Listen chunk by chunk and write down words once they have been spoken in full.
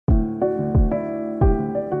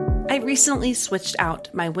I recently switched out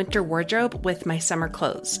my winter wardrobe with my summer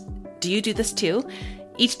clothes. Do you do this too?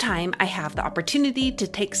 Each time I have the opportunity to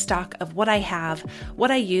take stock of what I have,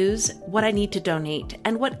 what I use, what I need to donate,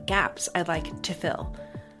 and what gaps I'd like to fill.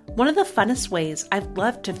 One of the funnest ways I've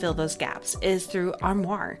loved to fill those gaps is through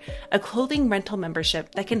Armoire, a clothing rental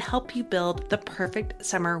membership that can help you build the perfect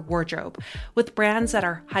summer wardrobe with brands that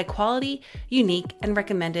are high quality, unique, and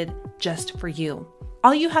recommended just for you.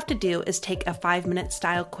 All you have to do is take a 5-minute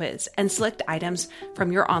style quiz and select items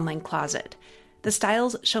from your online closet. The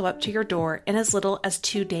styles show up to your door in as little as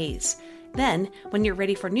 2 days. Then, when you're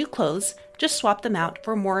ready for new clothes, just swap them out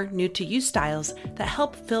for more new-to-you styles that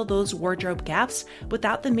help fill those wardrobe gaps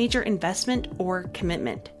without the major investment or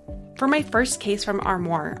commitment. For my first case from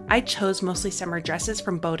Armoire, I chose mostly summer dresses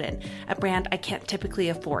from Boden, a brand I can't typically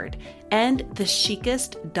afford, and the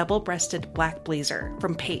chicest double-breasted black blazer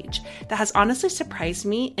from Paige that has honestly surprised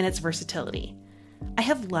me in its versatility. I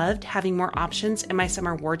have loved having more options in my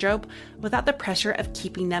summer wardrobe without the pressure of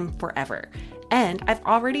keeping them forever. And I've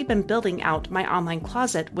already been building out my online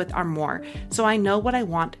closet with Armoire, so I know what I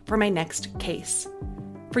want for my next case.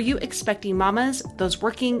 For you expecting mamas, those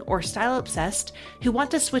working or style obsessed who want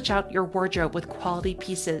to switch out your wardrobe with quality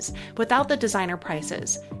pieces without the designer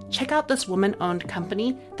prices, check out this woman-owned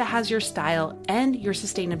company that has your style and your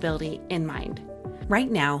sustainability in mind. Right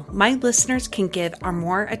now, my listeners can give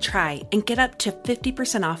Armoire a try and get up to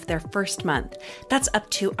 50% off their first month. That's up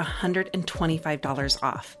to $125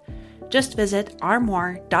 off. Just visit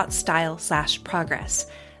armoire.style/progress.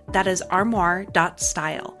 That is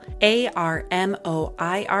armoire.style,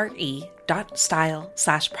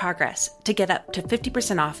 ARMOIRE.style/progress to get up to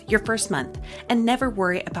 50% off your first month and never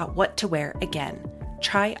worry about what to wear again.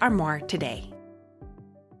 Try Armoire today.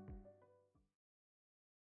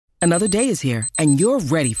 Another day is here, and you're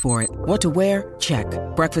ready for it. What to wear? Check.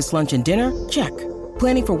 Breakfast, lunch, and dinner? Check.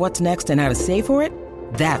 Planning for what's next and how to save for it?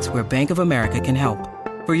 That's where Bank of America can help.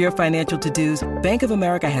 For your financial to-dos, Bank of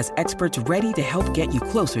America has experts ready to help get you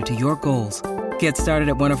closer to your goals. Get started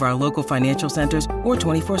at one of our local financial centers or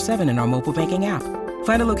 24/7 in our mobile banking app.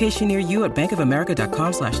 Find a location near you at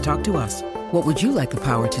bankofamerica.com/talktous. What would you like the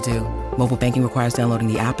power to do? Mobile banking requires downloading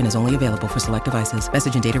the app and is only available for select devices.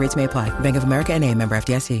 Message and data rates may apply. Bank of America N.A., member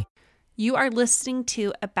FDIC. You are listening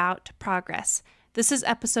to About Progress. This is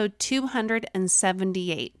episode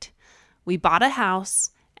 278. We bought a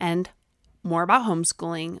house and more about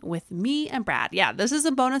homeschooling with me and Brad. Yeah, this is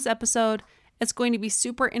a bonus episode. It's going to be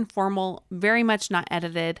super informal, very much not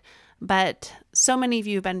edited, but so many of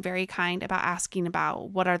you have been very kind about asking about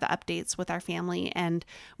what are the updates with our family and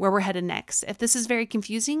where we're headed next. If this is very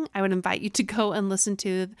confusing, I would invite you to go and listen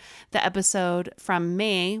to the episode from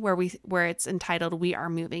May where it's entitled "We Are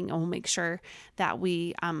Moving," and we'll make sure that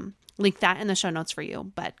we link that in the show notes for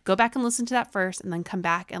you. But go back and listen to that first and then come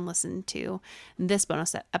back and listen to this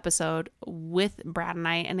bonus episode with Brad and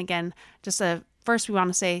I. And again, first we want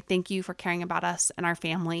to say thank you for caring about us and our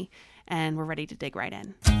family, and we're ready to dig right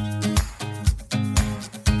in.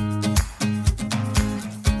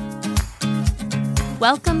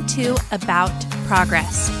 Welcome to About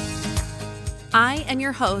Progress. I am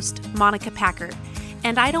your host, Monica Packer,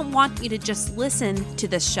 and I don't want you to just listen to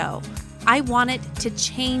this show. I want it to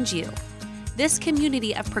change you. This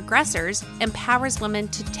community of progressors empowers women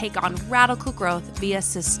to take on radical growth via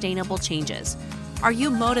sustainable changes. Are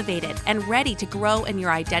you motivated and ready to grow in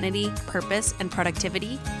your identity, purpose, and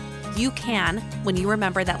productivity? You can when you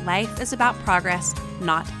remember that life is about progress,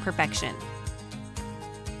 not perfection.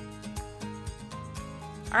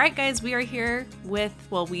 All right, guys, we are here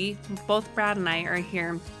both Brad and I are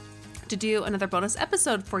here to do another bonus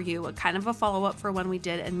episode for you, a kind of a follow-up for when we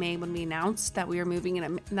did in May when we announced that we were moving,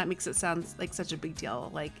 and that makes it sound like such a big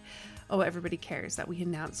deal, like, oh, everybody cares that we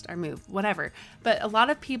announced our move, whatever. But a lot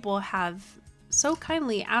of people have so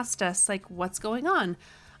kindly asked us, like, what's going on?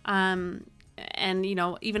 And,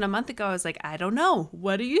 even a month ago, I was like, I don't know.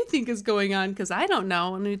 What do you think is going on? Because I don't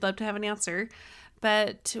know, and we'd love to have an answer.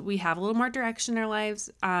 But we have a little more direction in our lives.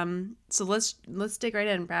 So let's dig right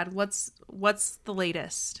in, Brad. What's the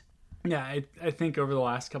latest? Yeah, I think over the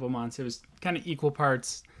last couple months, it was kind of equal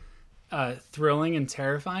parts thrilling and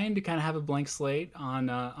terrifying to kind of have a blank slate on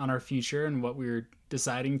our future and what we were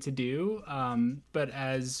deciding to do. But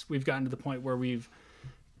as we've gotten to the point where we've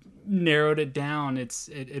narrowed it down,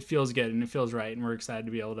 it feels good and it feels right, and we're excited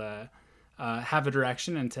to be able to have a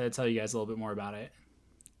direction and to tell you guys a little bit more about it.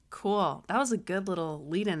 Cool. That was a good little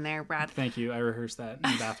lead in there, Brad. Thank you. I rehearsed that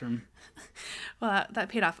in the bathroom. Well, that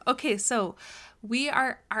paid off. Okay, so we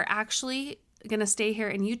are actually going to stay here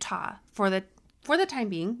in Utah for the time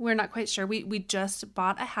being. We're not quite sure. We just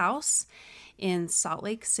bought a house in Salt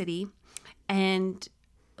Lake City, and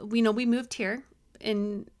we know we moved here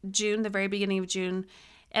in June, the very beginning of June.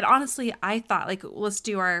 And honestly, I thought, like, let's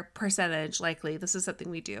do our percentage likely. This is something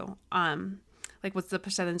we do. Like, what's the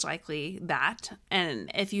percentage likely that? And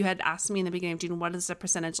if you had asked me in the beginning of June, what is the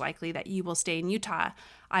percentage likely that you will stay in Utah?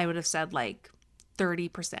 I would have said like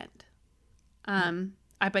 30%.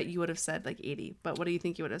 I bet you would have said like 80, but what do you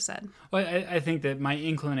think you would have said? Well, I think that my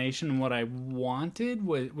inclination and what I wanted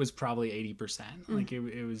was probably 80%. Like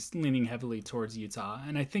it was leaning heavily towards Utah.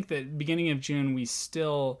 And I think that beginning of June, we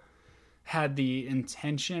still had the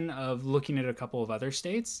intention of looking at a couple of other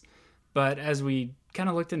states. But as we kind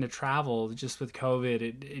of looked into travel just with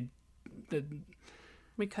COVID,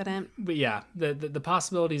 we couldn't. But yeah, the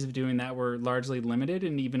possibilities of doing that were largely limited.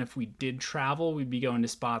 And even if we did travel, we'd be going to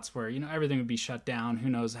spots where, everything would be shut down. Who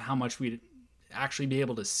knows how much we'd actually be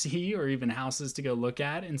able to see or even houses to go look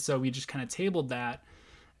at. And so we just kind of tabled that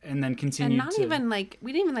and then continued and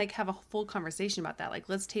we didn't even have a full conversation about that. Like,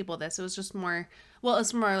 let's table this. It was just more,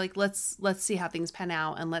 it's more like, let's see how things pan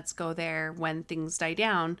out and let's go there when things die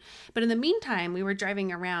down. But in the meantime, we were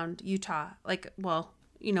driving around Utah,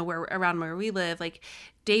 around where we live, like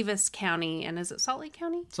Davis County, and is it Salt Lake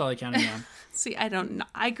County? Salt Lake County, yeah. See, I don't know.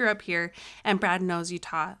 I grew up here, and Brad knows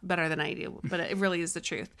Utah better than I do, but it really is the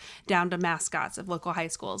truth, down to mascots of local high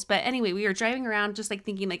schools. But anyway, we were driving around just like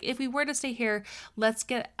thinking, like, if we were to stay here, let's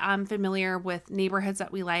get familiar with neighborhoods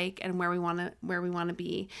that we like and where we want to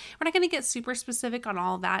be. We're not going to get super specific on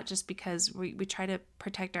all of that just because we try to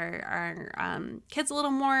protect our kids a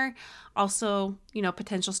little more. Also,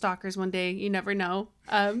 potential stalkers one day, you never know.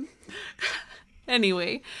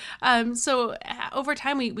 Anyway, so over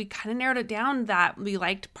time, we kind of narrowed it down that we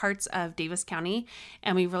liked parts of Davis County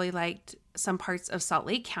and we really liked some parts of Salt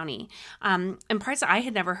Lake County, and parts that I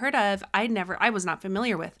had never heard of. I was not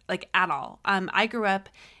familiar with, like, at all. I grew up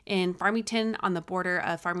in Farmington, on the border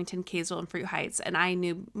of Farmington, Kaysville, and Fruit Heights, and I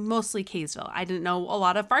knew mostly Kaysville. I didn't know a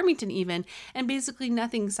lot of Farmington even, and basically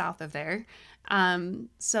nothing south of there.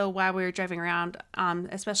 So while we were driving around,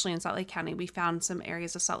 especially in Salt Lake County, we found some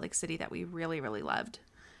areas of Salt Lake City that we really, really loved.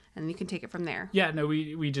 And you can take it from there. Yeah, no,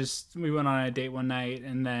 we went on a date one night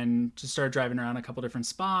and then just started driving around a couple different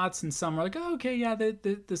spots, and some were like, oh, okay, yeah,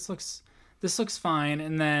 this looks fine.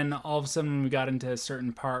 And then all of a sudden when we got into a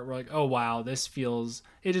certain part, we're like, oh wow,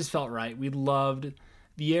 it just felt right. We loved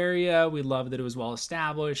the area. We loved that it was well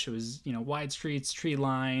established. It was, wide streets, tree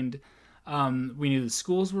lined. We knew the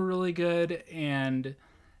schools were really good, and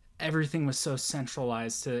everything was so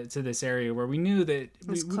centralized to this area where we knew that it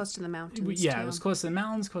was close to the mountains. It was close to the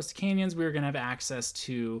mountains, close to canyons. We were going to have access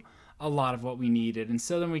to a lot of what we needed. And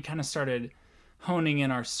so then we kind of started honing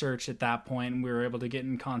in our search at that point, and we were able to get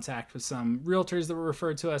in contact with some realtors that were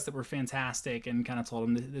referred to us that were fantastic, and kind of told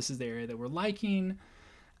them this is the area that we're liking.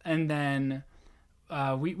 And then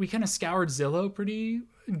we kind of scoured Zillow pretty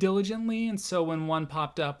diligently. And so when one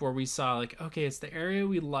popped up where we saw, like, okay, it's the area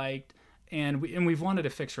we liked, and we've wanted a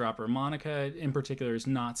fixer-upper. Monica, in particular, is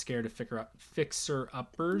not scared of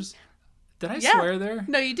fixer-uppers. Did I swear there?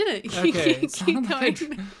 No, you didn't. Okay. Keep going.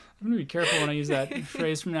 I'm going to be careful when I use that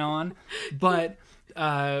phrase from now on. But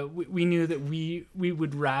we knew that we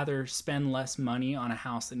would rather spend less money on a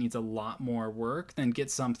house that needs a lot more work than get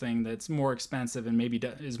something that's more expensive and maybe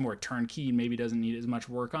is more turnkey and maybe doesn't need as much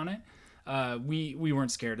work on it. We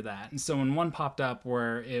weren't scared of that. And so when one popped up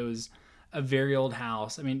where it was a very old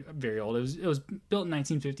house. I mean, very old. It was built in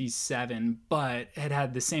 1957, but it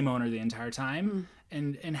had the same owner the entire time,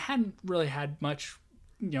 and hadn't really had much,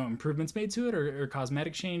 improvements made to it or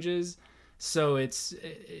cosmetic changes. So it's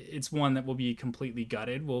one that will be completely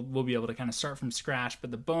gutted. We'll be able to kind of start from scratch,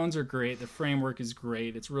 but the bones are great. The framework is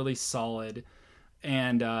great. It's really solid,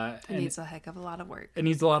 and it needs a heck of a lot of work. It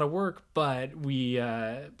needs a lot of work, but we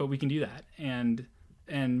can do that.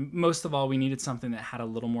 And most of all, we needed something that had a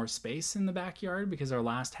little more space in the backyard, because our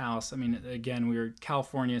last house, I mean, again, we were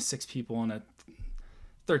California, 6 people in a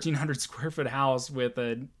 1,300 square foot house with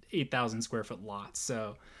a 8,000 square foot lot.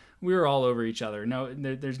 So we were all over each other. No,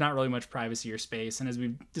 there's not really much privacy or space. And as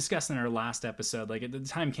we discussed in our last episode, like, the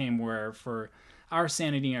time came where for our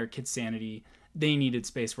sanity, our kids' sanity, they needed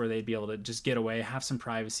space where they'd be able to just get away, have some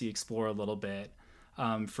privacy, explore a little bit,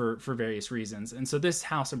 for various reasons. And so this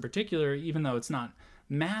house in particular, even though it's not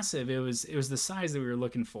massive, it was the size that we were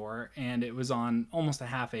looking for, and it was on almost a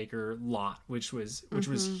half-acre lot, which was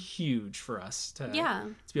huge for us to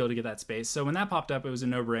be able to get that space. So when that popped up, it was a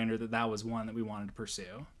no-brainer that was one that we wanted to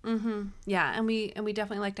pursue. Yeah, and we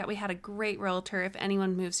definitely liked that. We had a great realtor. If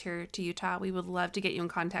anyone moves here to Utah, we would love to get you in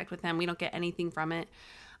contact with them. We don't get anything from it.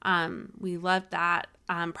 We loved that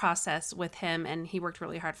process with him, and he worked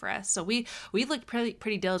really hard for us. So we looked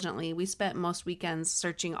pretty diligently. We spent most weekends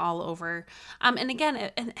searching all over. And again,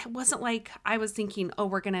 it wasn't like I was thinking, oh,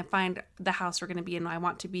 we're going to find the house we're going to be in. I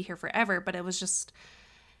want to be here forever. But it was just,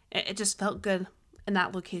 it just felt good in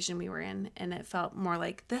that location we were in. And it felt more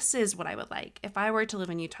like, this is what I would like. If I were to live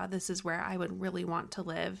in Utah, this is where I would really want to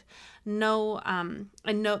live. No, and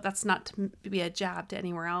no, that's not to be a jab to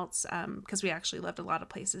anywhere else, because we actually lived a lot of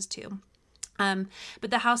places too.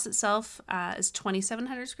 But the house itself is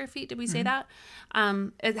 2,700 square feet. Did we say that?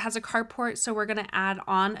 It has a carport, so we're going to add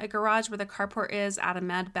on a garage where the carport is, add a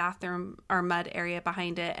mud bathroom or mud area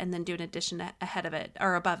behind it, and then do an addition ahead of it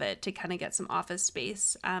or above it to kind of get some office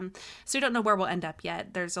space. So we don't know where we'll end up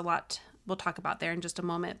yet. There's a lot we'll talk about there in just a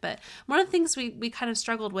moment. But one of the things we kind of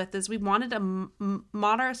struggled with is we wanted a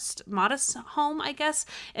modest home, I guess.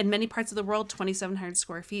 In many parts of the world, 2,700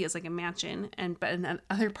 square feet is like a mansion. But in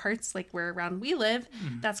other parts, like where around we live,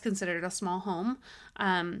 that's considered a small home.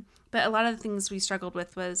 But a lot of the things we struggled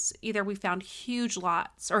with was either we found huge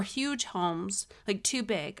lots or huge homes, like too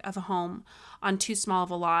big of a home on too small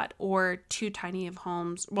of a lot, or too tiny of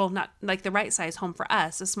homes. Well, not like the right size home for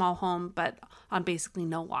us, a small home, but on basically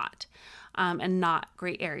no lot, and not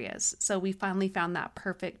great areas. So we finally found that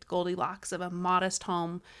perfect Goldilocks of a modest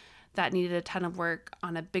home that needed a ton of work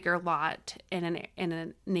on a bigger lot in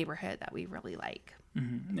a neighborhood that we really like.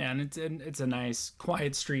 Mm-hmm. Yeah, and it's a nice,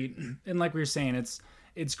 quiet street. And like we were saying,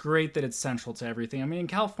 it's great that it's central to everything. I mean, in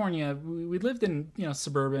California, we lived in,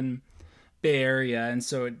 suburban Bay Area, and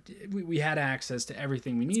so we had access to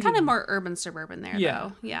everything we needed. It's kind of more urban suburban there,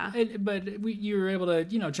 though. Yeah. But you were able to,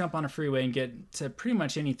 jump on a freeway and get to pretty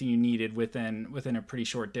much anything you needed within a pretty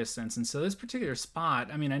short distance. And so this particular spot,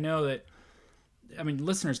 I mean, I know that,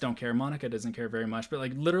 listeners don't care. Monica doesn't care very much, but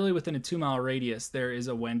like literally within a 2-mile radius, there is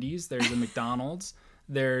a Wendy's, there's a McDonald's,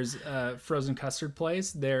 there's a frozen custard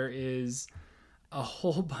place, there is a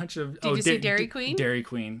whole bunch of... Did you see Dairy Queen? Dairy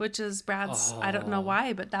Queen. Which is Brad's, I don't know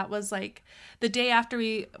why, but that was like the day after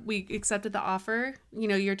we accepted the offer.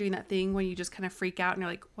 You're doing that thing when you just kind of freak out and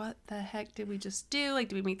you're like, what the heck did we just do? Like,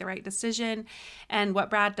 did we make the right decision? And what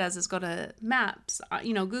Brad does is go to Maps,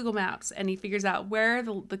 Google Maps, and he figures out where are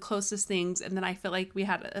the closest things. And then I feel like we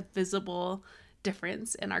had a visible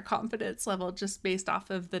difference in our confidence level just based off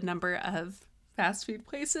of the number of fast food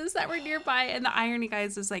places that were nearby. And the irony,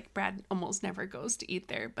 guys, is like Brad almost never goes to eat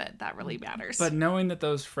there, but that really matters. But knowing that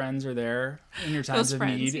those friends are there in your times of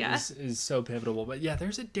need is so pivotal. But yeah,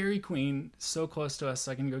 there's a Dairy Queen so close to us,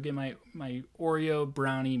 so I can go get my Oreo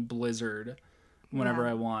brownie blizzard whenever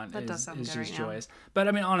I want. That does sound good just right joyous. Now. But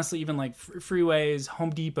honestly, even like freeways,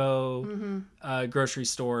 Home Depot, grocery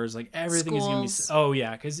stores, like everything Schools. is gonna be. Oh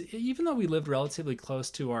yeah, because even though we lived relatively close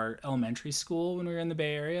to our elementary school when we were in the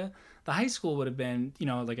Bay Area, the high school would have been,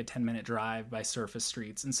 like a 10-minute drive by surface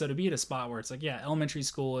streets. And so to be at a spot where it's like, yeah, elementary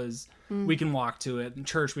school is, we can walk to it, and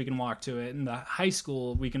church, we can walk to it, and the high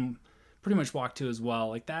school, we can pretty much walk to as well.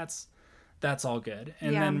 Like that's all good.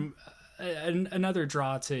 And then another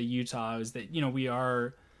draw to Utah is that, we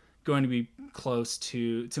are going to be close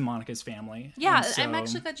to Monica's family. Yeah, so, I'm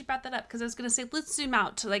actually glad you brought that up, because I was going to say, let's zoom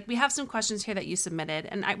out to we have some questions here that you submitted,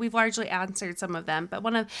 and we've largely answered some of them. But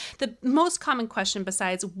one of the most common question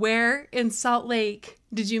besides where in Salt Lake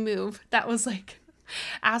did you move? That was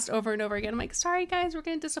asked over and over again. I'm like, sorry guys, we're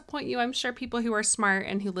going to disappoint you. I'm sure people who are smart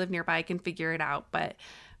and who live nearby can figure it out, but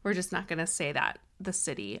we're just not going to say that. The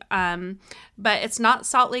city, but it's not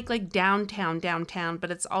Salt Lake like downtown,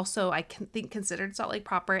 but it's also I think considered Salt Lake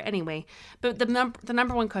proper anyway. But the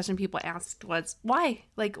number one question people asked was why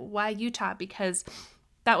Utah, because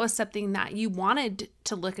that was something that you wanted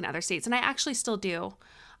to look in other states, and I actually still do,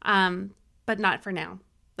 but not for now.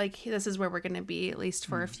 Like, this is where we're going to be at least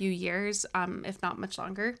for a few years, if not much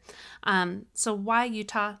longer. So why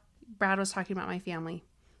Utah? Brad was talking about my family.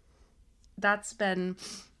 That's been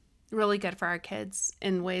really good for our kids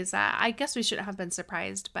in ways that I guess we shouldn't have been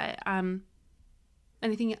surprised. But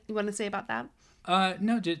anything you want to say about that?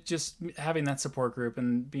 No, just having that support group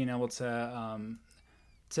and being able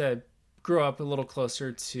to grow up a little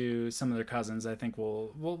closer to some of their cousins, I think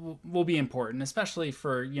will be important, especially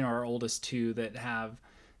for our oldest two that have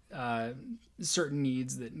certain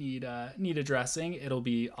needs that need addressing. It'll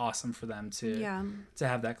be awesome for them to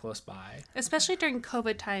have that close by, especially during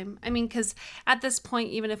COVID time. I mean, because at this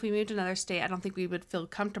point, even if we moved to another state, I don't think we would feel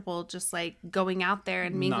comfortable just going out there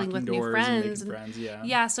and mingling with new friends.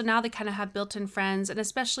 So now they kind of have built-in friends, and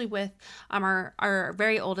especially with our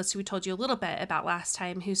very oldest, who we told you a little bit about last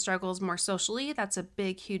time, who struggles more socially. That's a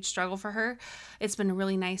big, huge struggle for her. It's been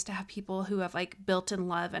really nice to have people who have built-in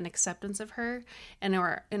love and acceptance of her, and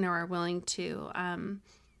are willing to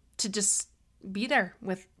to just be there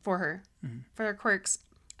for her, for her quirks.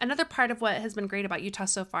 Another part of what has been great about Utah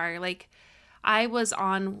so far, like we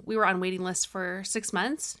were on waiting lists for 6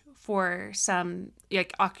 months for some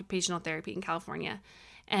like occupational therapy in California.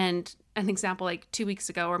 And an example, like 2 weeks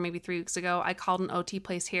ago or maybe 3 weeks ago, I called an OT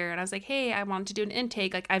place here and I was like, hey, I want to do an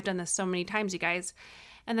intake. Like I've done this so many times, you guys.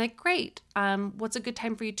 And they're like, great. What's a good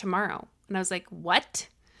time for you tomorrow? And I was like, what?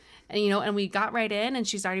 And, and we got right in and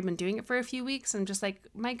she's already been doing it for a few weeks. I'm just like,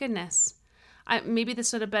 my goodness. Maybe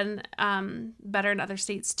this would have been better in other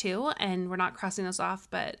states too, and we're not crossing those off,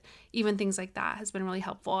 but even things like that has been really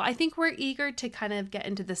helpful. I think we're eager to kind of get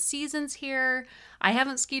into the seasons here. I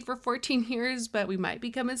haven't skied for 14 years, but we might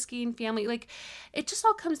become a skiing family. Like, it just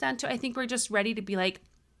all comes down to, I think we're just ready to be like,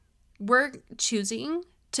 we're choosing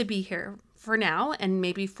to be here for now and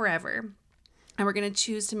maybe forever, and we're going to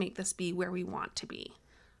choose to make this be where we want to be.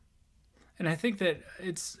 And I think that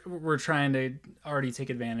we're trying to already take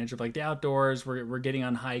advantage of like the outdoors. We're getting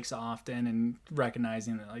on hikes often and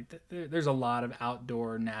recognizing that like there's a lot of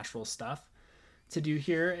outdoor natural stuff to do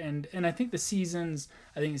here. And I think the seasons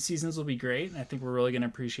will be great. And I think we're really going to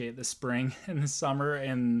appreciate the spring and the summer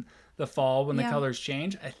and the fall when the colors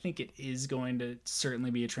change. I think it is going to certainly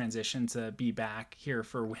be a transition to be back here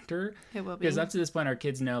for winter. It will be. Because up to this point, our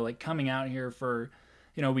kids know like coming out here for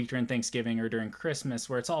a week during Thanksgiving or during Christmas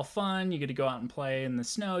where it's all fun. You get to go out and play in the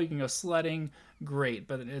snow. You can go sledding. Great.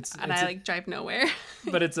 But I drive nowhere.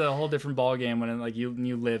 But it's a whole different ball game when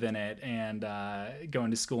you live in it and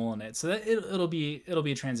going to school in it. So that it'll be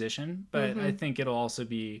a transition, but I think it'll also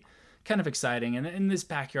be kind of exciting. And in this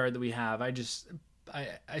backyard that we have, I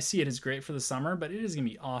see it as great for the summer, but it is going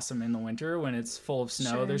to be awesome in the winter when it's full of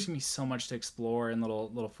snow. Sure. There's going to be so much to explore and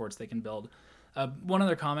little forts they can build. One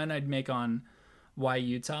other comment I'd make on why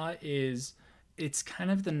Utah is it's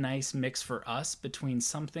kind of the nice mix for us between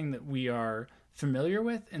something that we are familiar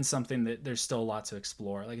with and something that there's still a lot to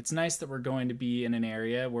explore. Like it's nice that we're going to be in an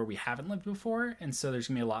area where we haven't lived before, and so there's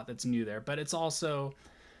gonna be a lot that's new there. But it's also,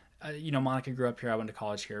 Monica grew up here. I went to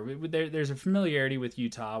college here. There's a familiarity with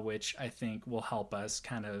Utah, which I think will help us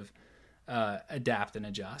kind of adapt and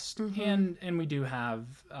adjust. And we do have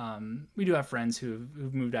friends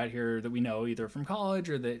who've moved out here that we know either from college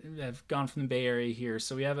or that have gone from the Bay Area here.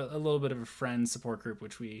 So we have a little bit of a friend support group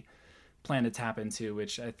which we plan to tap into,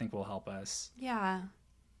 which I think will help us. Yeah,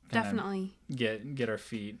 definitely get our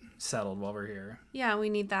feet settled while we're here. Yeah, we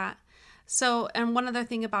need that. So, and one other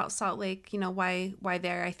thing about Salt Lake, why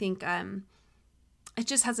there? I think it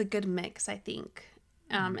just has a good mix. I think.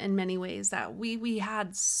 In many ways that we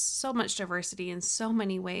had so much diversity in so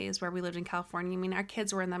many ways where we lived in California. I mean, our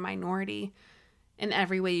kids were in the minority in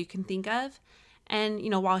every way you can think of. And,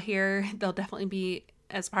 while here, they'll definitely be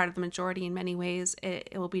as part of the majority in many ways.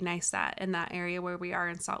 It will be nice that in that area where we are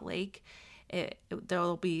in Salt Lake, there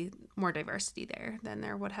will be more diversity there than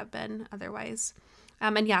there would have been otherwise.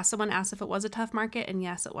 And yeah, someone asked if it was a tough market, and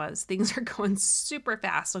yes, it was. Things are going super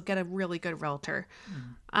fast, so get a really good realtor.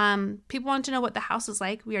 People want to know what the house is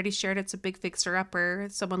like. We already shared it's a big fixer-upper.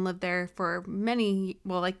 Someone lived there for the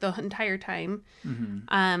entire time.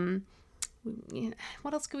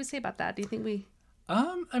 What else could we say about that? Do you think we...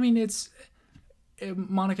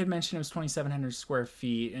 Monica had mentioned it was 2,700 square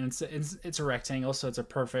feet, and it's a rectangle, so it's a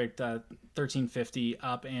perfect 1,350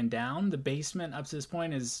 up and down. The basement up to this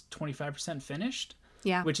point is 25% finished.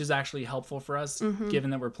 Yeah, which is actually helpful for us, given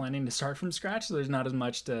that we're planning to start from scratch. So there's not as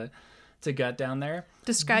much to gut down there.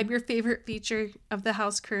 Describe your favorite feature of the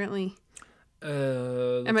house currently.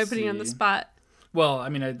 Am I putting you on the spot? Well,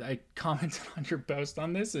 I commented on your post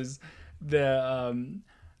on this. Is the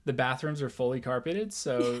bathrooms are fully carpeted,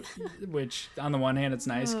 so which on the one hand it's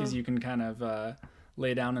nice because you can kind of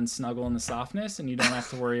lay down and snuggle in the softness, and you don't have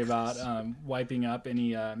to worry about wiping up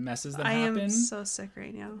any messes that happen. I am so sick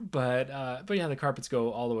right now. But yeah, the carpets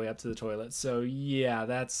go all the way up to the toilet. So yeah,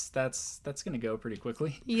 that's gonna go pretty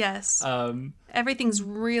quickly. Yes. Everything's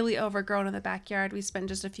really overgrown in the backyard. We spent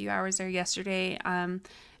just a few hours there yesterday, and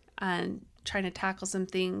trying to tackle some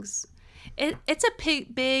things. It's a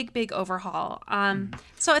big overhaul.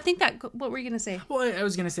 So I think that, what were you going to say? Well, I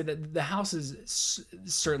was going to say that the house has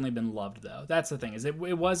certainly been loved, though. That's the thing, is it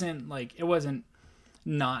wasn't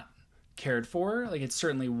not cared for. Like, it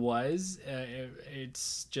certainly was.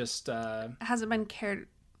 It's just... it hasn't been cared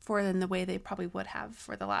for in the way they probably would have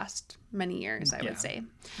for the last many years, I would say.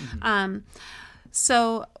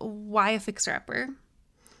 So why a fixer-upper?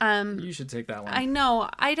 You should take that one. I know.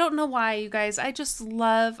 I don't know why, you guys. I just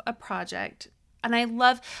love a project. And I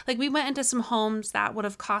love, we went into some homes that would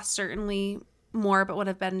have cost certainly more, but would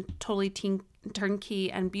have been totally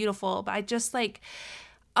turnkey and beautiful. But I just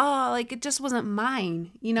oh, like it just wasn't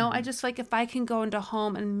mine. I just like if I can go into a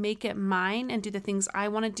home and make it mine and do the things I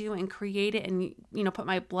want to do and create it and, put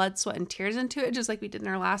my blood, sweat, and tears into it, just like we did in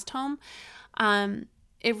our last home.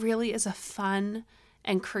 It really is a fun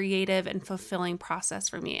and creative and fulfilling process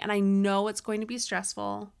for me. And I know it's going to be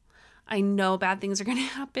stressful. I know bad things are going to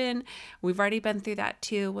happen. We've already been through that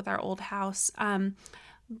too with our old house.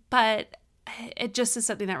 But it just is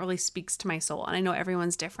something that really speaks to my soul. And I know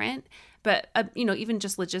everyone's different, but even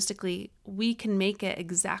just logistically, we can make it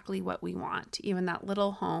exactly what we want. Even that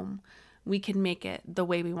little home, we can make it the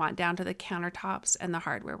way we want, down to the countertops and the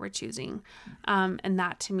hardware we're choosing. And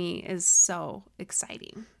that to me is so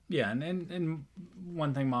exciting. Yeah, and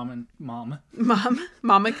one thing, Monica.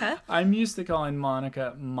 I'm used to calling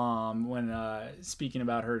Monica Mom when speaking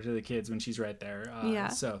about her to the kids when she's right there. Yeah.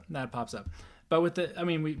 So that pops up. But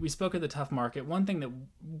we spoke of the tough market. One thing that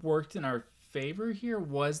worked in our favor here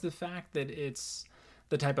was the fact that it's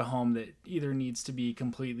the type of home that either needs to be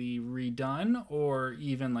completely redone or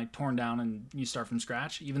even like torn down and you start from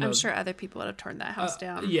scratch. Even though I'm sure other people would have torn that house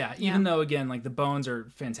down. Yeah, even though again, like the bones are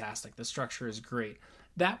fantastic, the structure is great.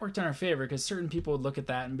 That worked in our favor because certain people would look at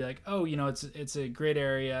that and be like, oh, it's a great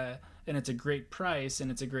area and it's a great price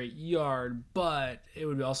and it's a great yard, but it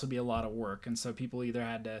would also be a lot of work. And so people either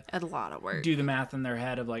had to a lot of work, do the math in their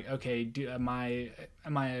head of like, okay, am I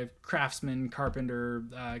a craftsman, carpenter,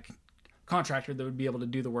 contractor that would be able to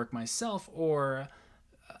do the work myself, or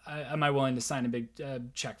am I willing to sign a big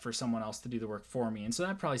check for someone else to do the work for me? And so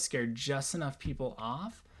that probably scared just enough people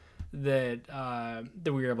off that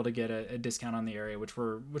we were able to get a discount on the area, which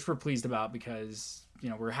we're pleased about because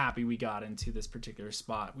we're happy we got into this particular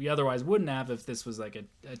spot. We otherwise wouldn't have if this was like a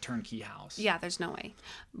turnkey house. Yeah, there's no way.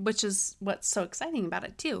 Which is what's so exciting about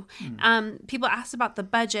it too. People asked about the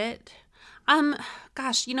budget.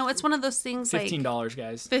 Gosh, it's one of those things like $15,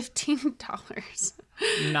 guys. $15.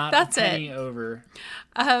 Not That's a penny it. over.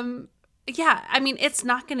 Yeah, I mean, it's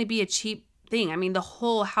not going to be a cheap thing. I mean, the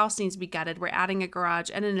whole house needs to be gutted. We're adding a garage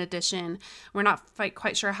and an addition. We're not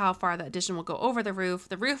quite sure how far the addition will go over the roof.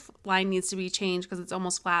 The roof line needs to be changed because it's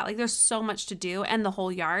almost flat. Like there's so much to do, and the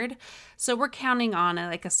whole yard. So we're counting on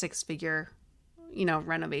a 6-figure,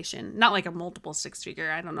 renovation. Not like a multiple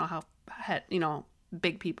 6-figure. I don't know how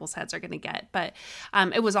big people's heads are going to get, but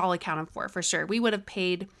it was all accounted for sure. We would have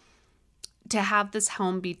paid to have this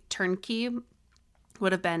home be turnkey,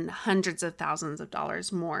 would have been hundreds of thousands of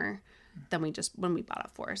dollars more than when we bought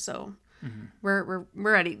it for. So we're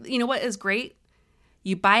ready. You know what is great?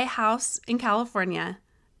 You buy a house in California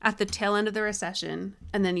at the tail end of the recession,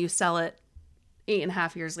 and then you sell it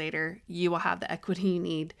 8.5 years later. You will have the equity you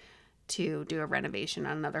need to do a renovation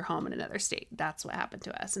on another home in another state. That's what happened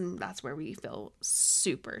to us, and that's where we feel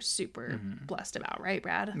super, super blessed about, right,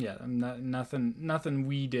 Brad? Yeah, nothing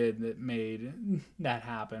we did that made that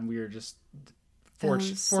happen. We were just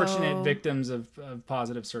fortunate victims of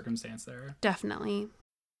positive circumstance there. Definitely.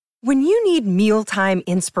 When you need mealtime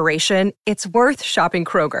inspiration, it's worth shopping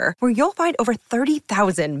Kroger, where you'll find over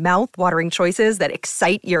 30,000 mouth-watering choices that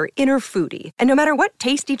excite your inner foodie. And no matter what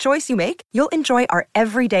tasty choice you make, you'll enjoy our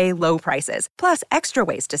everyday low prices, plus extra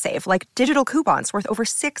ways to save, like digital coupons worth over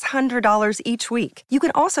 $600 each week. You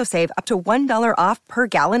can also save up to $1 off per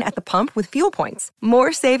gallon at the pump with fuel points.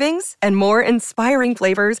 More savings and more inspiring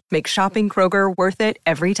flavors make shopping Kroger worth it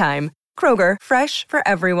every time. Kroger, fresh for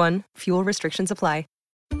everyone. Fuel restrictions apply.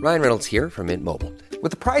 Ryan Reynolds here from Mint Mobile.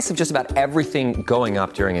 With the price of just about everything going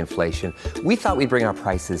up during inflation, we thought we'd bring our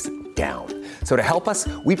prices down. So to help us,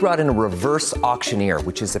 we brought in a reverse auctioneer,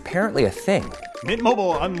 which is apparently a thing. Mint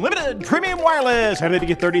Mobile Unlimited Premium Wireless. How to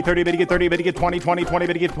get 30, 30, bit to get 30, bit to get 20, 20, 20,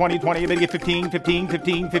 bit to get 20, 20, bit to get 15, 15,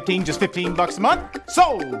 15, 15, just $15 a month?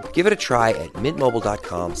 Sold! Give it a try at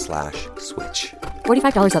mintmobile.com/switch.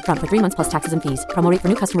 $45 up front for 3 months plus taxes and fees. Promo rate for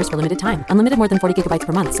new customers for limited time. Unlimited more than 40 gigabytes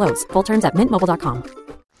per month. Slows full terms at mintmobile.com.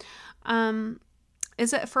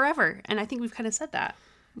 Is it forever? And I think we've kind of said that.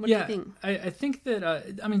 What do you think? I think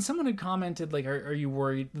that, someone had commented, like, are you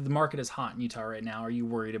worried? The market is hot in Utah right now. Are you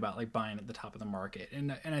worried about, like, buying at the top of the market?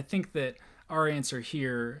 And I think that our answer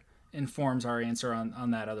here informs our answer on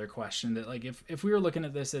that other question. That, like, if we were looking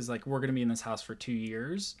at this as, like, we're going to be in this house for 2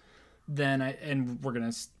 years, and we're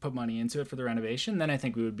going to put money into it for the renovation, then I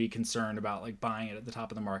think we would be concerned about, like, buying it at the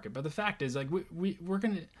top of the market. But the fact is, like,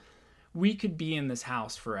 we could be in this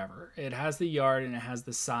house forever. It has the yard and it has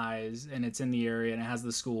the size and it's in the area and it has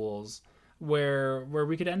the schools where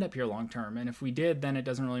we could end up here long term. And if we did, then it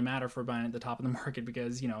doesn't really matter if we're buying at the top of the market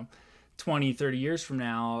because, 20, 30 years from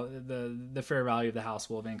now, the fair value of the house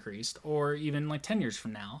will have increased, or even like 10 years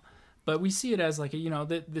from now. But we see it as like,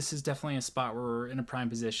 this is definitely a spot where we're in a prime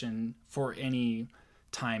position for any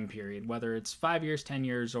time period, whether it's 5 years, 10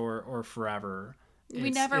 years, or forever. We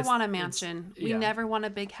never want a mansion. We never want a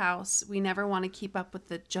big house. We never want to keep up with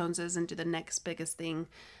the Joneses and do the next biggest thing.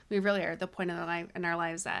 We really are at the point in our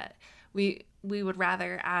lives that we would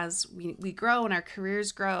rather, as we grow and our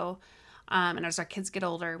careers grow, and as our kids get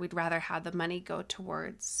older, we'd rather have the money go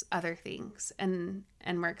towards other things, and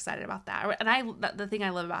we're excited about that. And the thing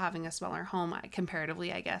I love about having a smaller home,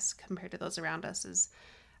 comparatively, I guess, compared to those around us, is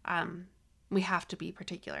we have to be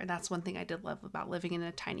particular. And that's one thing I did love about living in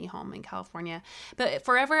a tiny home in California. But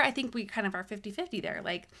forever, I think we kind of are 50-50 there.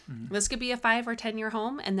 Like, this could be a 5 or 10 year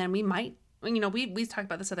home, and then we might, we talked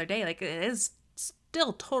about this the other day, like, it is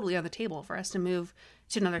still totally on the table for us to move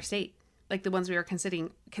to another state. Like the ones we were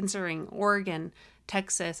considering, Oregon,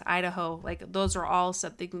 Texas, Idaho, like those are all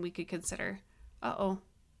something we could consider.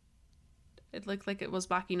 It looked like it was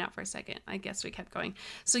blocking out for a second. I guess we kept going.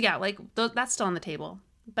 So yeah, like that's still on the table,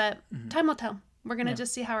 but time will tell. We're going to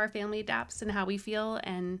just see how our family adapts and how we feel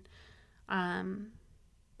and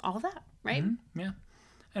all of that, right? Mm-hmm. Yeah.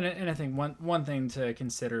 And I think one thing to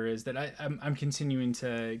consider is that I'm continuing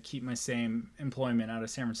to keep my same employment out of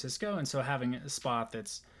San Francisco. And so having a spot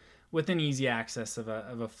that's within easy access of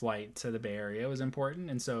a flight to the Bay Area was important.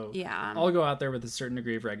 And so I'll go out there with a certain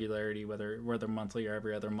degree of regularity, whether monthly or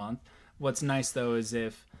every other month. What's nice though is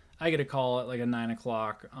if I get a call at like 9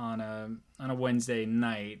 o'clock on a Wednesday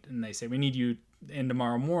night and they say, we need you in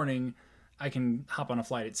tomorrow morning, I can hop on a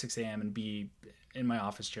flight at 6 a.m. and be in my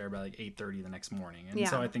office chair by like 8:30 the next morning. And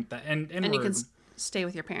so I think that, and you can stay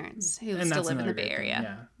with your parents who still live in the Bay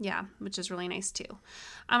Area. Yeah, which is really nice too.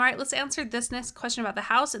 All right, let's answer this next question about the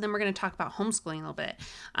house, and then we're going to talk about homeschooling a little bit.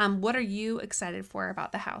 What are you excited for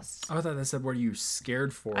about the house? Oh, I thought that said, what are you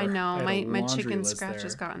scared for? I know, my chicken scratch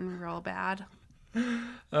has gotten real bad.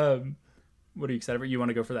 What are you excited for? You want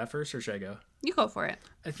to go for that first, or should I go? You go for it.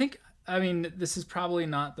 I mean, this is probably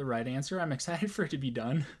not the right answer. I'm excited for it to be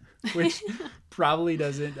done, which probably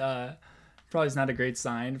doesn't... probably is not a great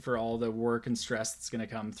sign for all the work and stress that's going to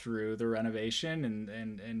come through the renovation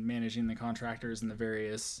and managing the contractors and the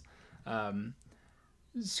various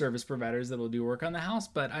service providers that will do work on the house.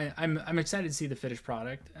 But I'm excited to see the finished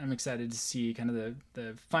product. I'm excited to see kind of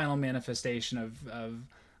the final manifestation of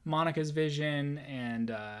Monica's vision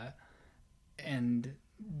and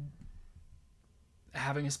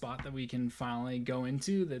having a spot that we can finally go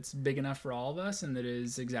into that's big enough for all of us and that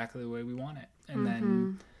is exactly the way we want it. And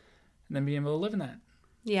then being able to live in that.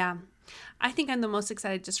 Yeah. I think I'm the most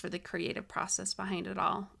excited just for the creative process behind it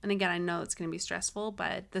all. And again, I know it's going to be stressful,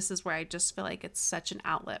 but this is where I just feel like it's such an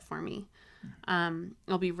outlet for me.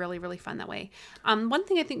 It'll be really, really fun that way. One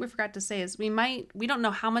thing I think we forgot to say is we don't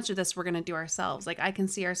know how much of this we're going to do ourselves. Like I can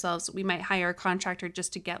see ourselves, we might hire a contractor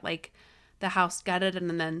just to get like the house gutted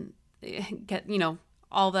and then get,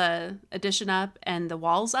 all the addition up and the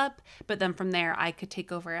walls up. But then from there, I could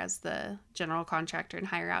take over as the general contractor and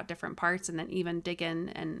hire out different parts and then even dig in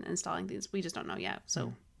and installing things. We just don't know yet.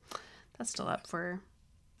 So that's still up for...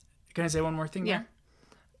 Can I say one more thing? Yeah.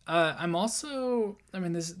 I'm also,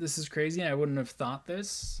 this is crazy. I wouldn't have thought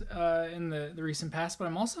this in the recent past, but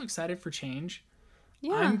I'm also excited for change.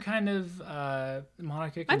 Yeah. I'm kind of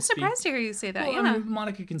Monica. I'm surprised to hear you say that. Well, yeah.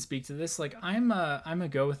 Monica can speak to this. Like I'm a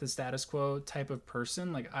go with the status quo type of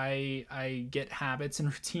person. Like I get habits and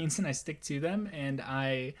routines and I stick to them, and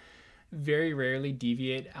I very rarely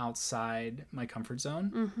deviate outside my comfort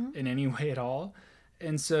zone in any way at all.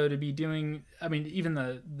 And so to be doing, even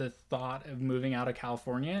the thought of moving out of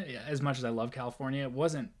California, as much as I love California, it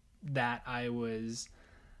wasn't that I was.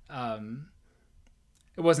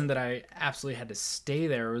 It wasn't that I absolutely had to stay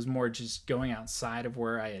there. It was more just going outside of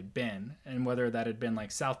where I had been. And whether that had been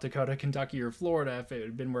like South Dakota, Kentucky, or Florida, if it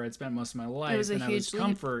had been where I'd spent most of my life, and I was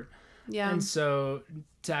comfort. Yeah. And so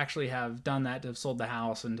to actually have done that, to have sold the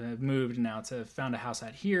house and to have moved and now to have found a house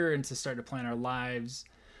out here and to start to plan our lives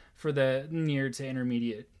for the near to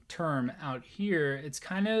intermediate term out here, it's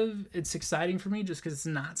exciting for me just because it's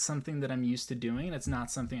not something that I'm used to doing. And it's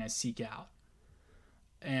not something I seek out.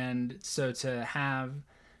 And so to have,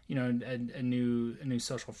 a new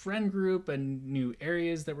social friend group and new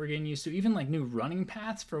areas that we're getting used to, even like new running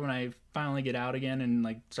paths for when I finally get out again and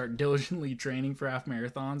like start diligently training for half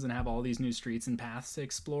marathons and have all these new streets and paths to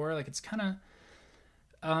explore. Like it's kind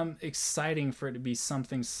of exciting for it to be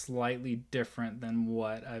something slightly different than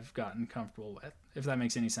what I've gotten comfortable with, if that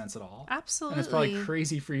makes any sense at all. Absolutely. And it's probably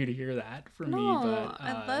crazy for you to hear that from me, but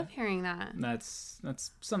I love hearing that. That's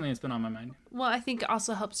something that's been on my mind. Well, I think it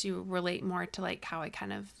also helps you relate more to like how I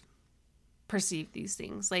kind of perceive these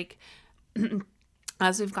things. Like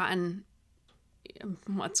as we've been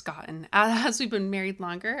married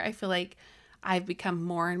longer, I feel like I've become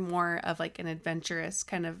more and more of like an adventurous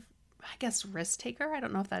kind of, I guess, risk taker. I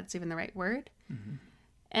don't know if that's even the right word. Mm-hmm.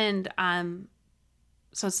 And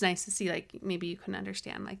so it's nice to see like maybe you can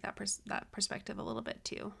understand like that perspective a little bit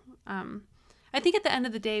too. I think at the end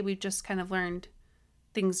of the day, we've just kind of learned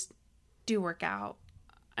things do work out.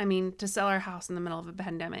 I mean, to sell our house in the middle of a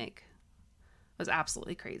pandemic was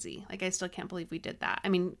absolutely crazy. Like, I still can't believe we did that. I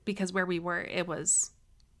mean, because where we were, it was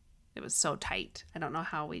so tight. I don't know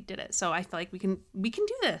how we did it. So I feel like we can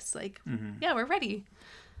do this. Like, yeah, we're ready.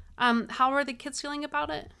 How are the kids feeling about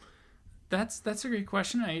it? That's a great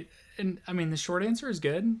question. I mean, the short answer is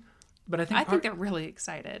good, but I think they're really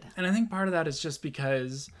excited. And I think part of that is just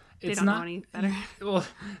because they don't know any better. Well,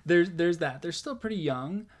 there's that. They're still pretty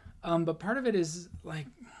young, but part of it is like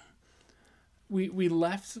we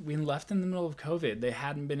left in the middle of COVID. They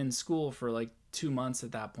hadn't been in school for like 2 months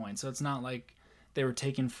at that point, so it's not like they were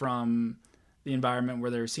taken from the environment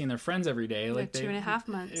where they were seeing their friends every day. Like 2.5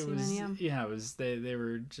 months. It was they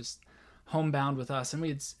were just homebound with us, and we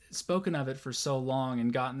had spoken of it for so long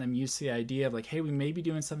and gotten them used to the idea of like, hey, we may be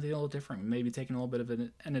doing something a little different, maybe taking a little bit of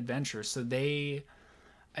an adventure. So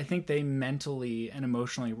I think they mentally and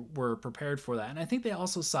emotionally were prepared for that. And I think they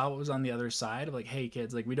also saw what was on the other side of like, hey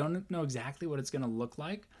kids, like we don't know exactly what it's going to look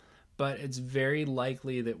like, but it's very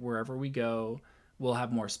likely that wherever we go, we'll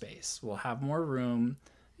have more space. We'll have more room.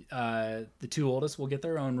 The 2 oldest will get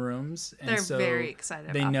their own rooms. And they're very excited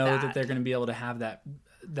about that. They know that they're going to be able to have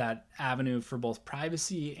that avenue for both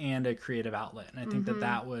privacy and a creative outlet. And I think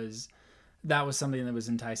that was something that was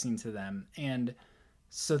enticing to them. And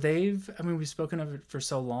so we've spoken of it for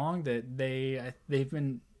so long that they've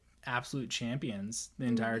been absolute champions the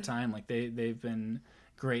entire time. Like they've been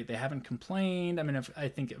great. They haven't complained. I mean, I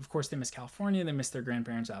think of course they miss California. They miss their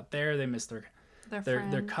grandparents out there. They miss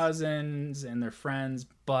their cousins and their friends,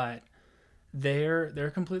 but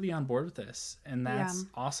they're completely on board with this, and that's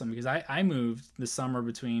awesome because I moved the summer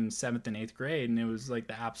between 7th and 8th grade, and it was like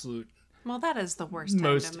the absolute that is the worst time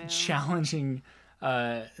most to move. challenging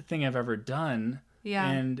thing I've ever done.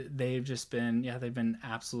 Yeah, and they've just been they've been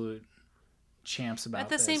absolute champs about it. At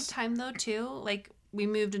the same time though too, like we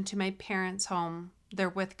moved into my parents' home. They're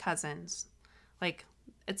with cousins. Like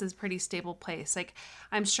it's a pretty stable place. Like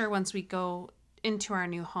I'm sure once we go into our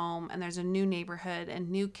new home and there's a new neighborhood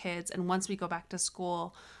and new kids, and once we go back to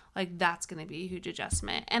school, like that's going to be a huge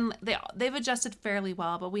adjustment. And they've adjusted fairly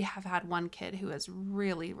well, but we have had one kid who has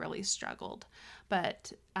really, really struggled.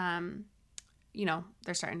 But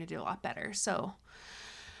they're starting to do a lot better. So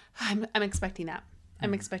I'm expecting that.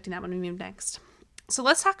 I'm expecting that when we move next. So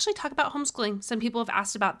let's actually talk about homeschooling. Some people have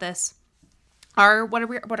asked about this. What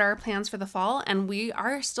are our plans for the fall? And we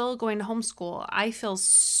are still going to homeschool. I feel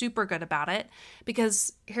super good about it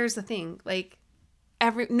because here's the thing, like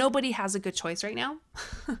nobody has a good choice right now.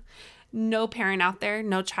 No parent out there,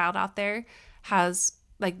 no child out there has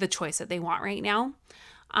like the choice that they want right now.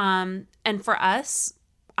 And for us,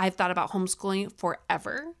 I've thought about homeschooling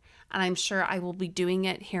forever. And I'm sure I will be doing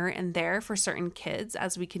it here and there for certain kids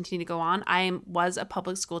as we continue to go on. I was a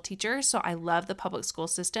public school teacher, so I love the public school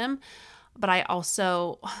system. But I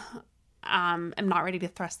also am not ready to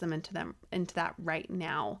thrust them into that right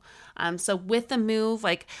now. So with the move,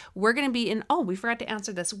 like we're going to be we forgot to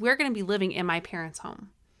answer this. We're going to be living in my parents'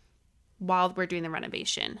 home while we're doing the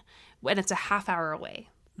renovation. And it's a half hour away.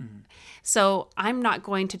 Mm-hmm. So I'm not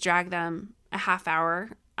going to drag them a half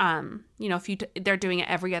hour. If they're doing it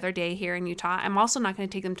every other day here in Utah, I'm also not going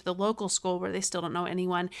to take them to the local school where they still don't know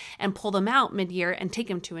anyone and pull them out mid-year and take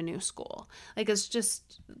them to a new school. Like it's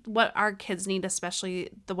just what our kids need, especially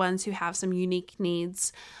the ones who have some unique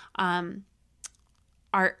needs,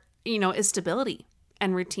 is stability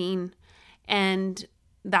and routine. And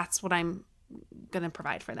that's what I'm going to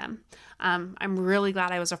provide for them. I'm really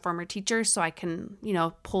glad I was a former teacher so I can,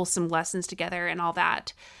 pull some lessons together and all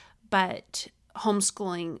that. But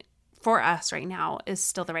homeschooling for us right now is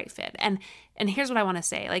still the right fit. And here's what I want to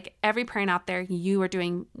say. Like every parent out there, you are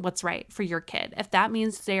doing what's right for your kid. If that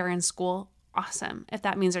means they are in school, awesome. If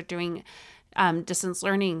that means they're doing distance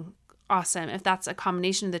learning, awesome. If that's a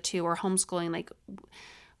combination of the two or homeschooling,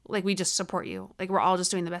 like we just support you. Like we're all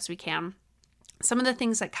just doing the best we can. Some of the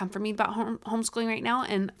things that come from me about homeschooling right now,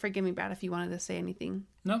 and forgive me, Brad, if you wanted to say anything.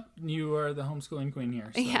 Nope, you are the homeschooling queen here,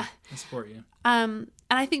 so yeah. I support you. And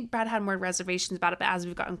I think Brad had more reservations about it, but as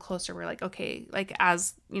we've gotten closer, we're like, okay, like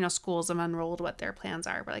as, schools have unrolled what their plans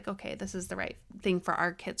are, we're like, okay, this is the right thing for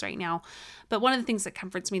our kids right now. But one of the things that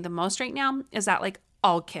comforts me the most right now is that like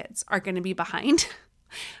all kids are going to be behind.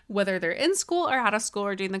 Whether they're in school or out of school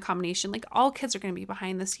or doing the combination, like all kids are going to be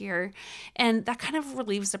behind this year. And that kind of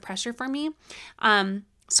relieves the pressure for me.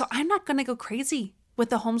 So I'm not going to go crazy with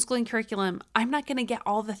the homeschooling curriculum, I'm not going to get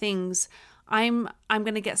all the things. I'm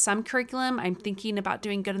going to get some curriculum. I'm thinking about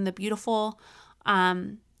doing Good and the Beautiful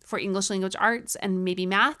for English language arts and maybe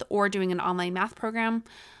math, or doing an online math program.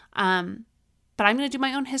 But I'm going to do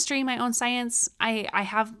my own history, my own science. I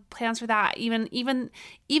have plans for that. Even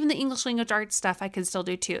the English language arts stuff I could still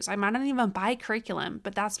do too. So I might not even buy curriculum,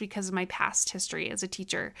 but that's because of my past history as a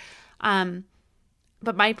teacher.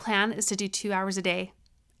 But my plan is to do 2 hours a day,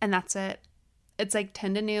 and that's it. It's like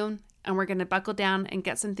 10 to noon, and we're going to buckle down and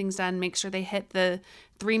get some things done, make sure they hit the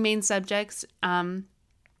 3 main subjects,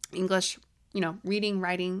 English, reading,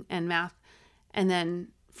 writing, and math. And then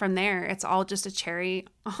from there, it's all just a cherry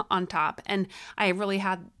on top. And I really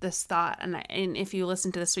had this thought, and if you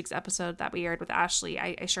listen to this week's episode that we aired with Ashley,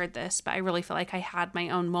 I shared this, but I really feel like I had my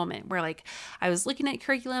own moment where like I was looking at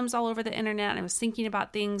curriculums all over the internet, and I was thinking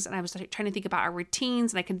about things, and I was trying to think about our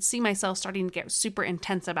routines, and I could see myself starting to get super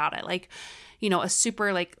intense about it. Like, a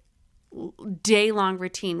super like day-long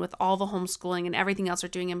routine with all the homeschooling and everything else we're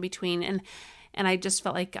doing in between. And I just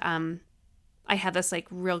felt like I had this like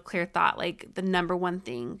real clear thought, like the number one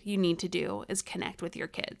thing you need to do is connect with your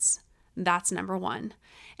kids. That's number one.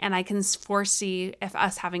 And I can foresee if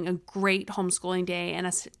us having a great homeschooling day and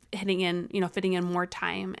us fitting in more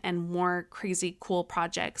time and more crazy cool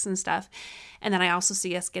projects and stuff. And then I also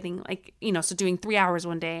see us getting like, so doing 3 hours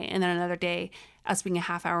one day, and then another day us being a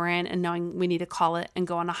half hour in and knowing we need to call it and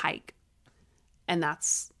go on a hike. And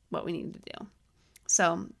that's what we need to do.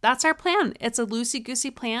 So that's our plan. It's a loosey-goosey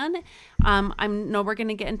plan. I know we're going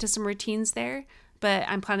to get into some routines there, but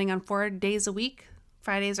I'm planning on 4 days a week.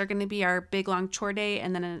 Fridays are going to be our big long chore day,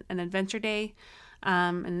 and then an adventure day.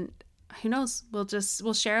 And who knows?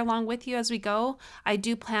 We'll share along with you as we go. I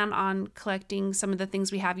do plan on collecting some of the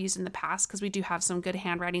things we have used in the past, because we do have some good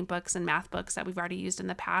handwriting books and math books that we've already used in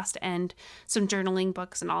the past, and some journaling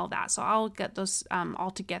books and all of that. So I'll get those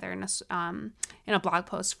all together in a blog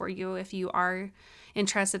post for you if you are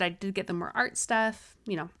interested. I did get the more art stuff.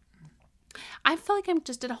 I feel like I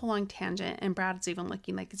just did a whole long tangent, and Brad's even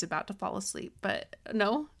looking like he's about to fall asleep, but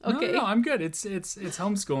no? Okay. No, I'm good. It's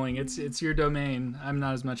homeschooling. It's your domain. I'm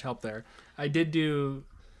not as much help there. I've done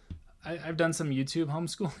some YouTube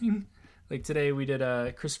homeschooling. Like today we did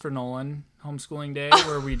a Christopher Nolan homeschooling day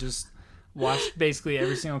where we just watched basically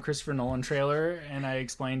every single Christopher Nolan trailer, and I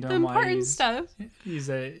explained to him why he's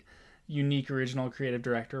a unique original creative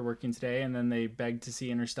director working today, and then they begged to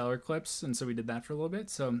see Interstellar clips, and so we did that for a little bit.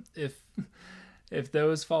 So if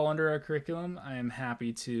those fall under our curriculum, I am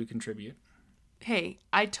happy to contribute. Hey,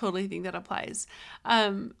 I totally think that applies.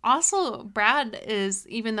 Also, Brad is,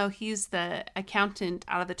 even though he's the accountant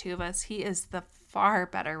out of the two of us, he is the far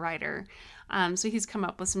better writer. So he's come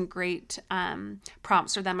up with some great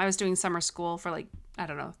prompts for them. I was doing summer school for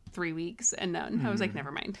 3 weeks, and I was like,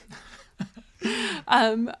 never mind.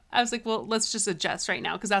 I was like, well, let's just adjust right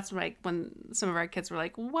now, because that's like when some of our kids were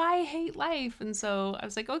like, why hate life? And so I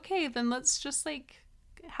was like, okay, then let's just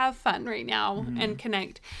have fun right now and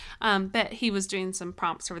connect. But he was doing some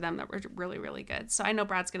prompts for them that were really, really good. So I know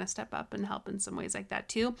Brad's going to step up and help in some ways like that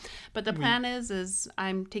too. But the plan is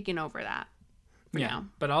I'm taking over that. Yeah,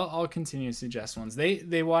 but I'll continue to suggest ones.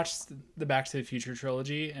 They watched the Back to the Future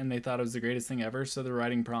trilogy, and they thought it was the greatest thing ever. So the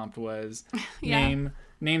writing prompt was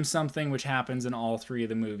name something which happens in all 3 of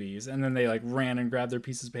the movies, and then they ran and grabbed their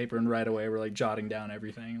pieces of paper and right away were jotting down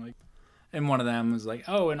everything. And one of them was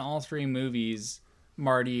in all 3 movies,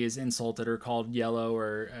 Marty is insulted or called yellow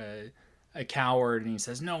or a coward, and he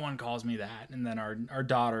says, no one calls me that. And then our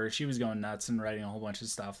daughter, she was going nuts and writing a whole bunch of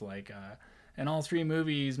stuff in all 3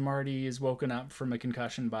 movies, Marty is woken up from a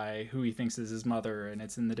concussion by who he thinks is his mother, and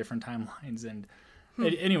it's in the different timelines. And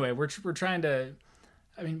anyway, we're trying to,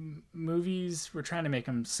 movies, we're trying to make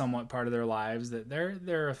them somewhat part of their lives, that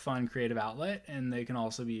they're a fun creative outlet, and they can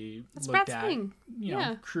also be looked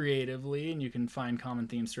at, creatively, and you can find common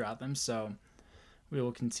themes throughout them. So we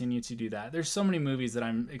will continue to do that. There's so many movies that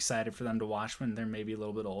I'm excited for them to watch when they're maybe a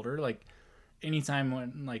little bit older. Anytime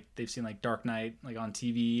when they've seen Dark Knight on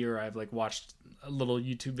TV, or I've watched a little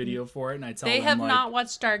YouTube video for it, and I tell them they have not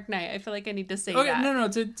watched Dark Knight. I feel like I need to say that. No,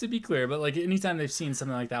 to be clear, but anytime they've seen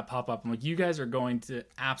something like that pop up, I'm you guys are going to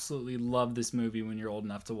absolutely love this movie when you're old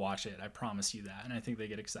enough to watch it. I promise you that. And I think they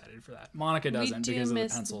get excited for that. Monica doesn't because of the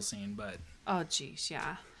pencil scene, but oh geez,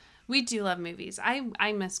 yeah. We do love movies.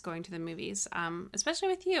 I miss going to the movies, especially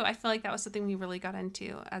with you. I feel like that was something we really got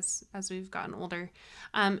into as we've gotten older.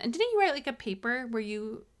 And didn't you write a paper where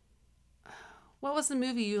you, what was the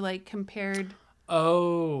movie you compared?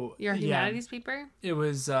 Oh, your humanities paper? It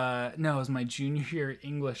was it was my junior year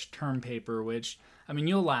English term paper, which I mean,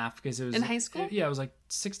 you'll laugh because it was in high school. Yeah, it was like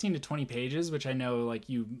 16 to 20 pages, which I know like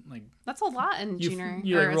you like. That's a lot in junior.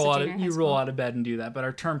 You roll out of bed and do that. But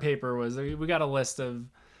our term paper was we got a list of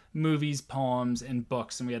movies, poems, and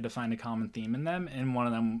books, and we had to find a common theme in them. And one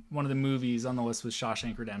of the movies on the list was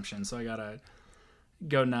Shawshank Redemption. So I gotta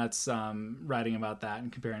go nuts writing about that and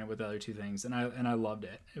comparing it with the other two things. And I loved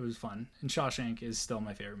it. It was fun. And Shawshank is still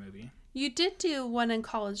my favorite movie. You did do one in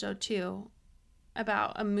college though too,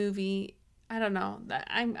 about a movie. I don't know.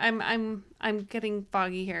 I'm getting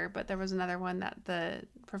foggy here, but there was another one that the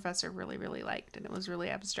professor really, really liked, and it was really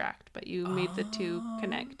abstract. But you made the two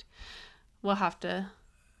connect. We'll have to.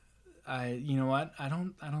 You know what? I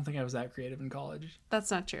don't think I was that creative in college.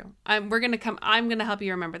 That's not true. I'm gonna help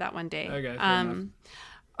you remember that one day. Okay. Fair enough.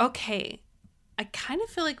 Okay. I kind of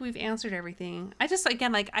feel like we've answered everything. I just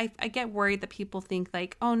again like I get worried that people think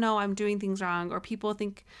like, oh no, I'm doing things wrong, or people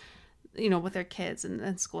think, with their kids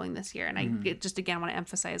and schooling this year. And I just again want to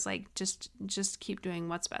emphasize like just keep doing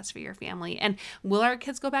what's best for your family. And will our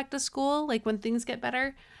kids go back to school like when things get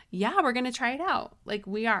better? Yeah, we're gonna try it out. Like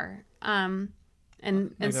we are.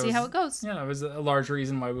 And see how it goes. Yeah, that was a large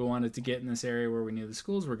reason why we wanted to get in this area where we knew the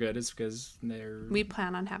schools were good, is because we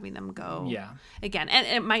plan on having them go. Yeah. Again, and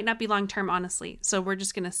it might not be long term, honestly. So we're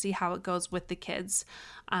just gonna see how it goes with the kids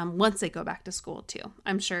once they go back to school too.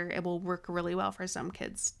 I'm sure it will work really well for some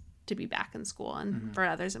kids to be back in school, and for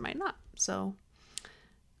others it might not. So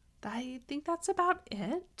I think that's about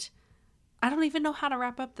it. I don't even know how to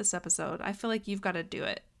wrap up this episode. I feel like you've got to do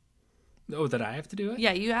it. Oh, that I have to do it?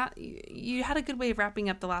 Yeah, you had a good way of wrapping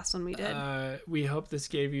up the last one we did. We hope this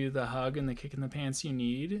gave you the hug and the kick in the pants you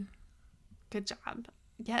need. Good job.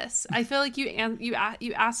 Yes, I feel like you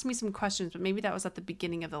asked me some questions, but maybe that was at the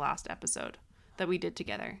beginning of the last episode that we did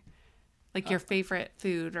together, like your favorite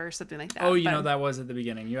food or something like that. Oh, that was at the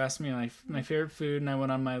beginning. You asked me my favorite food, and I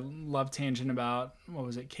went on my love tangent about what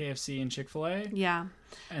was it, KFC and Chick-fil-A. Yeah.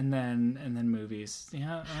 And then movies.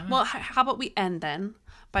 Yeah. Well, how about we end then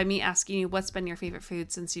by me asking you what's been your favorite food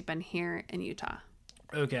since you've been here in Utah?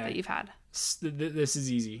 Okay. That you've had. This is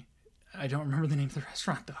easy. I don't remember the name of the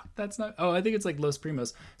restaurant though. That's not. Oh, I think it's like Los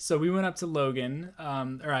Primos. So we went up to Logan,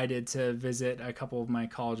 or I did, to visit a couple of my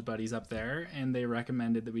college buddies up there, and they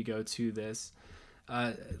recommended that we go to this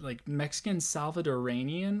like Mexican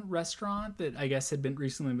Salvadoranian restaurant that I guess had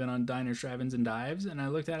recently been on Diners, Drive-Ins, and Dives. And I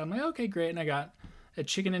looked at it, I'm like, okay, great. And I got a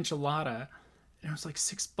chicken enchilada, and it was like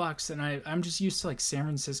 $6. And I'm just used to like San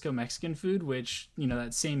Francisco Mexican food, which,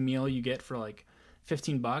 that same meal you get for like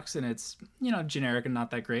 $15, and it's, generic and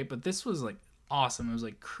not that great. But this was like awesome. It was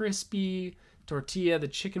like crispy tortilla. The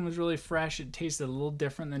chicken was really fresh. It tasted a little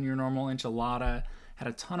different than your normal enchilada. Had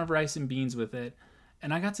a ton of rice and beans with it.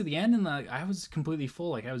 And I got to the end, and I was completely full.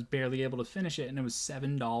 Like, I was barely able to finish it, and it was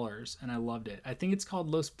 $7, and I loved it. I think it's called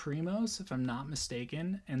Los Primos, if I'm not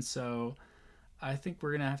mistaken. And so I think we're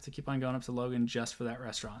going to have to keep on going up to Logan just for that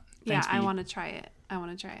restaurant. Thanks, I want to try it.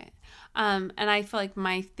 And I feel like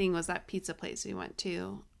my thing was that pizza place we went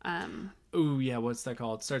to. Oh, yeah. What's that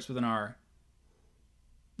called? It starts with an R.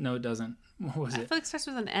 No, it doesn't. What was it? I feel like it starts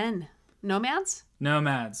with an N. Nomads.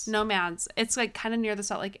 It's like kind of near the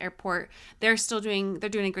Salt Lake Airport. They're doing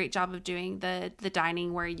a great job of doing the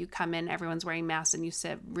dining where you come in, everyone's wearing masks, and you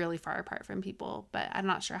sit really far apart from people. But I'm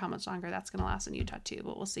not sure how much longer that's going to last in Utah too,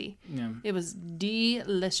 but we'll see. Yeah. It was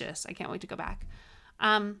delicious. I can't wait to go back.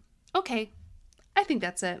 Okay. I think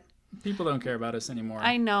that's it. People don't care about us anymore.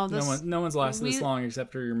 I know. No one's lasted this long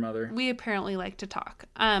except for your mother. We apparently like to talk.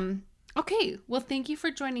 Okay, well, thank you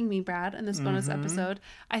for joining me, Brad, in this bonus episode.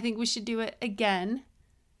 I think we should do it again,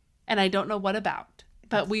 and I don't know what about,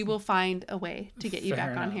 but we will find a way to get you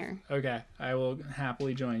back on here. Okay, I will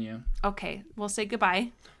happily join you. Okay, we'll say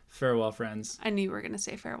goodbye. Farewell, friends. I knew you were going to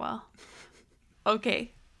say farewell.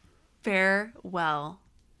 Okay, farewell.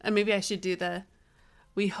 And maybe I should do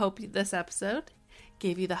we hope this episode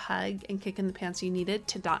gave you the hug and kick in the pants you needed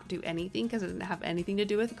to not do anything, because it didn't have anything to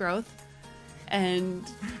do with growth. And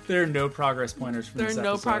there are no progress pointers from this episode. There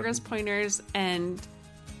are no progress pointers, and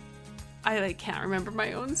I can't remember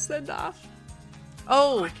my own send off.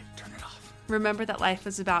 Oh, I can turn it off. Remember that life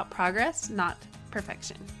is about progress, not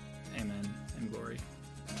perfection. Amen and glory.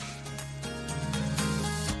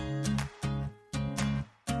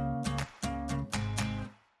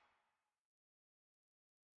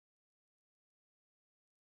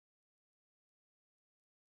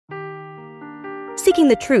 Seeking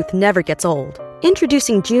the truth never gets old.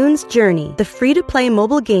 Introducing June's Journey, the free-to-play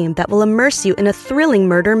mobile game that will immerse you in a thrilling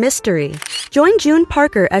murder mystery. Join June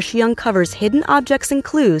Parker as she uncovers hidden objects and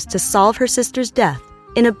clues to solve her sister's death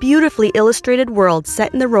in a beautifully illustrated world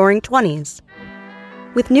set in the Roaring '20s.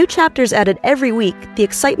 With new chapters added every week, the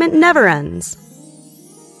excitement never ends.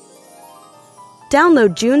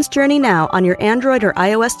 Download June's Journey now on your Android or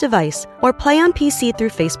iOS device, or play on PC through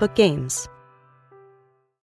Facebook Games.